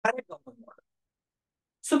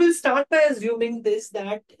So we'll start by assuming this,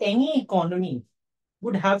 that any economy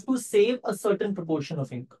would have to save a certain proportion of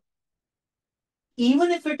income.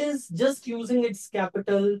 Even if it is just using its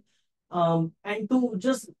capital and to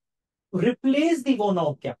just replace the worn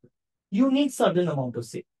out capital, you need certain amount of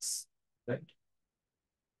savings, right?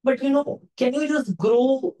 But can you just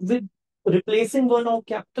grow with replacing worn out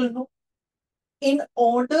capital? No. In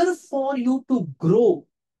order for you to grow,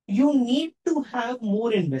 you need to have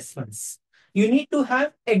more investments. You need to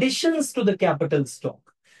have additions to the capital stock.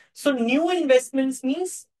 So new investments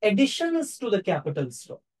means additions to the capital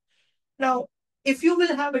stock. Now, if you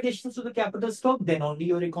will have additions to the capital stock, then only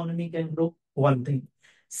your economy can grow. One thing.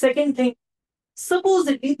 Second thing,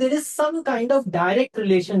 supposedly there is some kind of direct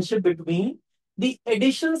relationship between the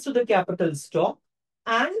additions to the capital stock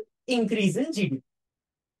and increase in GDP,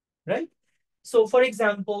 right? So, for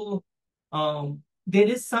example, there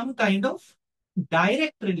is some kind of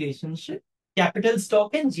direct relationship, capital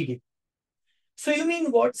stock and GDP. So, you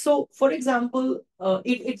mean what? So, for example,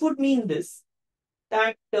 it would mean this,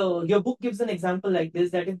 that your book gives an example like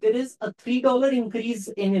this, that if there is a $3 increase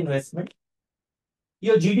in investment,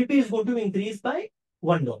 your GDP is going to increase by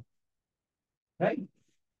 $1, right?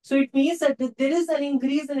 So, it means that if there is an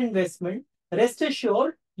increase in investment, rest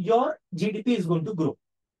assured, your GDP is going to grow.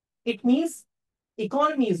 It means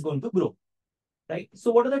economy is going to grow. Right?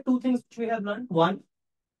 So what are the two things which we have learned? One,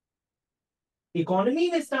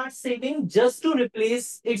 economy may start saving just to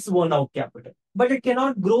replace its worn out capital, but it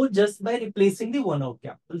cannot grow just by replacing the worn out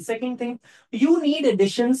capital. Second thing, you need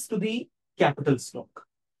additions to the capital stock.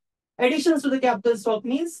 Additions to the capital stock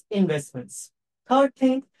means investments. Third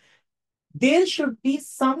thing, there should be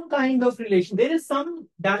some kind of relation. There is some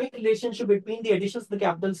direct relationship between the additions to the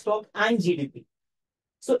capital stock and GDP.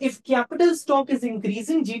 So if capital stock is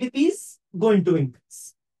increasing, GDP is going to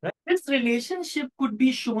increase. Right? This relationship could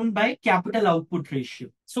be shown by capital output ratio.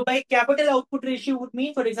 So by capital output ratio would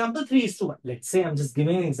mean, for example, 3:1. Let's say I'm just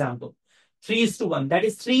giving an example. 3:1. That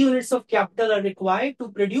is 3 units of capital are required to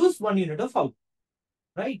produce 1 unit of output.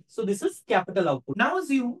 Right? So this is capital output. Now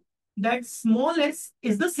assume that small s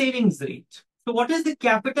is the savings rate. So what is the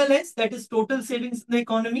capital S? That is total savings in the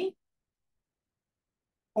economy.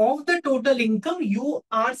 Of the total income, you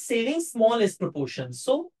are saving small s proportion.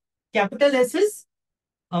 So capital S is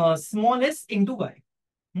small s into y.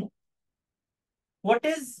 What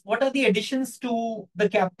are the additions to the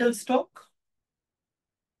capital stock?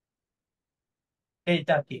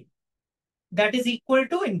 Delta K. That is equal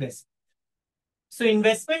to investment. So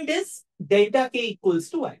investment is delta K equals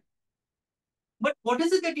to y. But what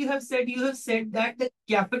is it that you have said? You have said that the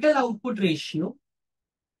capital output ratio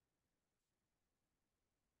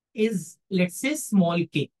is, let's say, small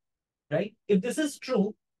k, right? If this is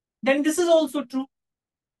true, then this is also true.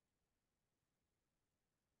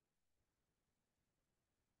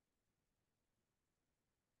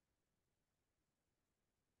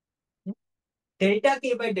 Delta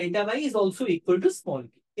K by delta Y is also equal to small k.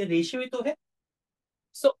 ये ratio ही तो है.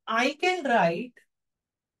 So I can write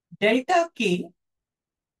delta K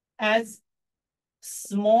as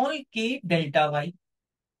small k delta Y,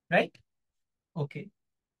 right? Okay.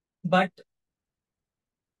 But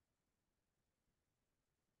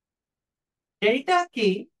delta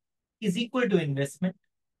K is equal to investment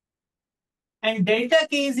and delta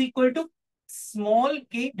K is equal to small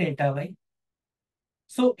k delta Y.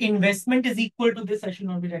 So investment is equal to this. I should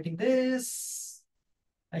not be writing this.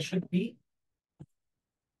 I should be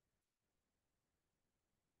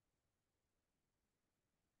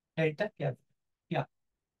delta K. Yeah.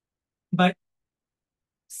 But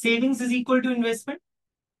savings is equal to investment.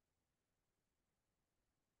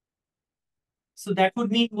 So that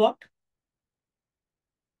would mean what?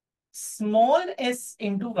 Small s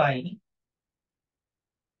into y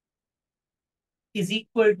is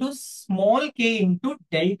equal to small k into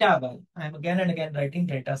delta y. I am again and again writing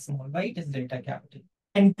delta small y. It is delta capital.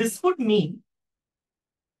 And this would mean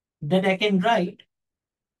that I can write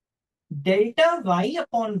delta y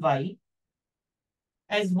upon y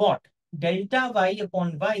as what? Delta y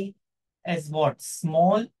upon y as what?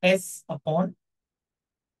 Small s upon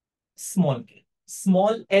small k.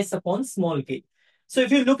 Small s upon small k. So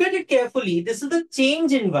if you look at it carefully, this is the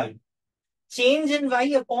change in y. Change in y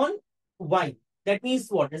upon y. That means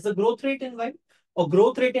what? It's the growth rate in y, or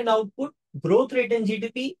growth rate in output, growth rate in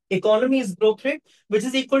GDP, economy is growth rate, which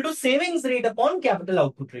is equal to savings rate upon capital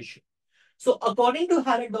output ratio. So according to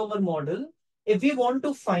Harrod Domar model, if we want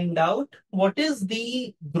to find out what is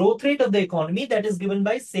the growth rate of the economy, that is given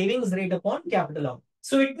by savings rate upon capital output.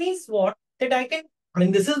 So it means what? That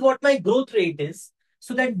this is what my growth rate is.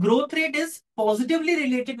 So that growth rate is positively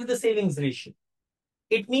related with the savings ratio.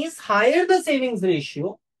 It means higher the savings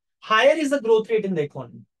ratio, higher is the growth rate in the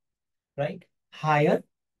economy, right? Higher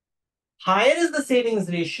is the savings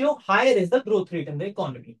ratio, higher is the growth rate in the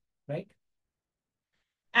economy, right?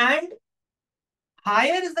 And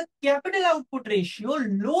higher is the capital output ratio,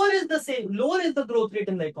 lower is the growth rate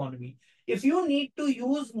in the economy. If you need to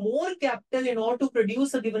use more capital in order to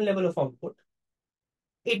produce a given level of output,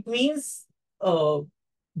 it means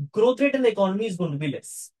growth rate in the economy is going to be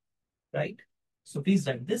less, right? So please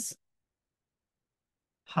write this.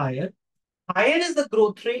 Higher. Higher is the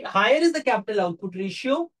growth rate, higher is the capital output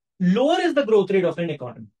ratio, lower is the growth rate of an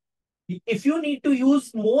economy. If you need to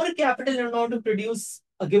use more capital in order to produce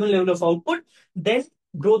a given level of output, then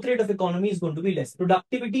growth rate of economy is going to be less.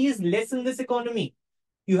 Productivity is less in this economy.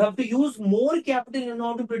 You have to use more capital in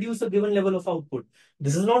order to produce a given level of output.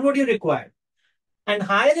 This is not what you require. And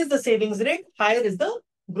higher is the savings rate, higher is the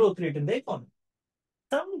growth rate in the economy.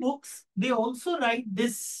 Some books, they also write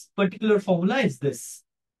this particular formula is this.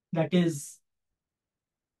 That is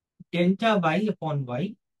delta y upon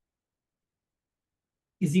y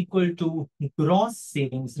is equal to gross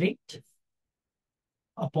savings rate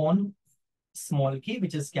upon small k,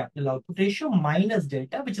 which is capital output ratio, minus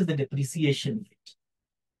delta, which is the depreciation rate,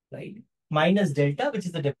 right? Minus delta, which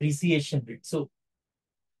is the depreciation rate. So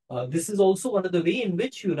this is also one of the way in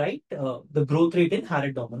which you write the growth rate in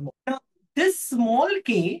Harrod Domar model. Now, this small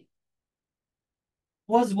k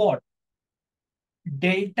was what?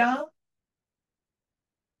 Delta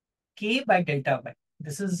k by delta y.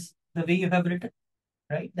 This is the way you have written,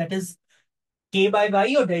 right? That is k by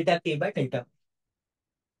y or delta k by delta y.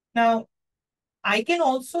 Now, I can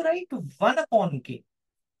also write 1 upon k.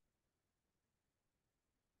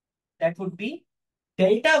 That would be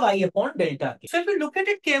delta y upon delta k. So if you look at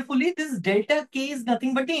it carefully, this delta k is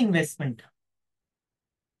nothing but the investment.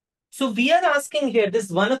 So we are asking here, this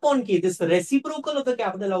 1 upon k, this reciprocal of the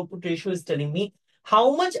capital output ratio is telling me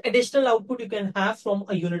how much additional output you can have from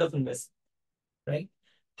a unit of investment, right?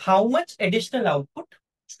 How much additional output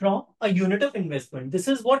from a unit of investment. This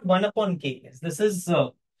is what 1 upon k is. This is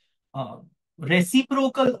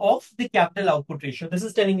reciprocal of the capital output ratio. This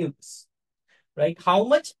is telling you this, right? How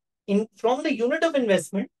much in from the unit of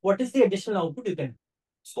investment, what is the additional output you can.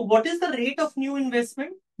 So what is the rate of new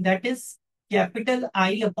investment? That is capital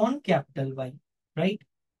I upon capital Y, right?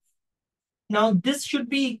 Now this should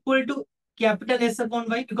be equal to capital S upon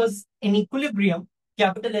Y because in equilibrium,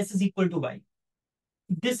 capital S is equal to Y.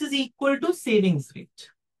 This is equal to savings rate,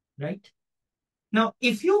 right? Now,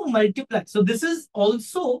 if you multiply, so this is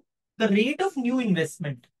also the rate of new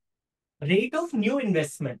investment, right?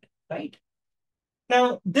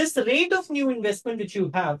 Now, this rate of new investment which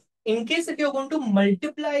you have, in case if you're going to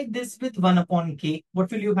multiply this with 1 upon k,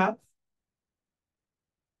 what will you have?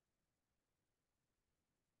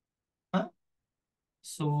 Huh?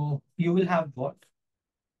 So you will have what?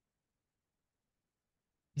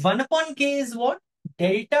 1 upon k is what?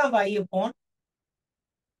 Delta y upon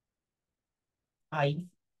I,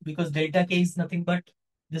 because delta k is nothing but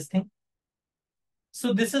this thing.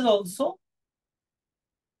 So this is also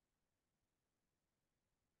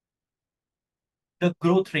the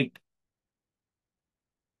growth rate.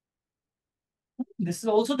 This is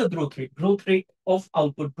also the growth rate of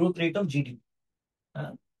output, growth rate of GDP.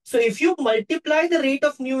 So if you multiply the rate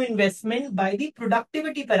of new investment by the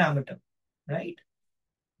productivity parameter, right?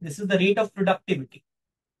 This is the rate of productivity.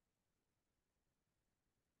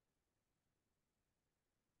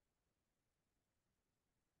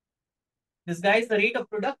 This guy is the rate of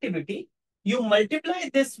productivity. You multiply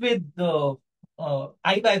this with the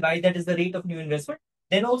I by y, that is the rate of new investment,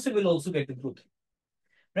 then also will also get the growth rate,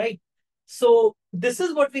 right? So this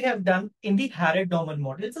is what we have done in the Harrod Domar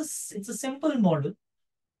model. It's a simple model.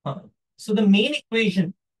 So the main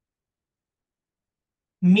equation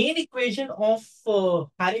of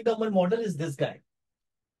Harrod Domar model is this guy.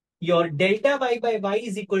 Your delta y by y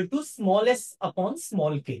is equal to small s upon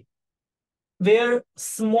small k, where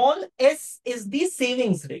small s is the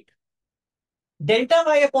savings rate. Delta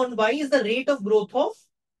y upon y is the rate of growth of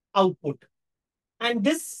output. And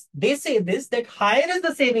this, they say this, that higher is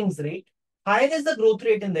the savings rate, higher is the growth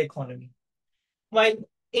rate in the economy. While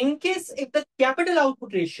in case if the capital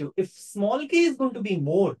output ratio, if small k is going to be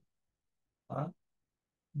more,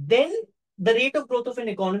 then the rate of growth of an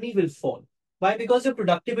economy will fall. Why? Because your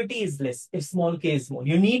productivity is less if small k is more.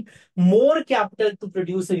 You need more capital to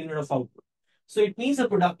produce a unit of output. So it means the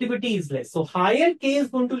productivity is less. So higher k is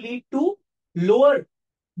going to lead to lower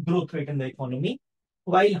growth rate in the economy,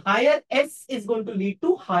 while higher S is going to lead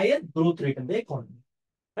to higher growth rate in the economy.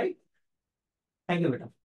 Right? Thank you, Beta.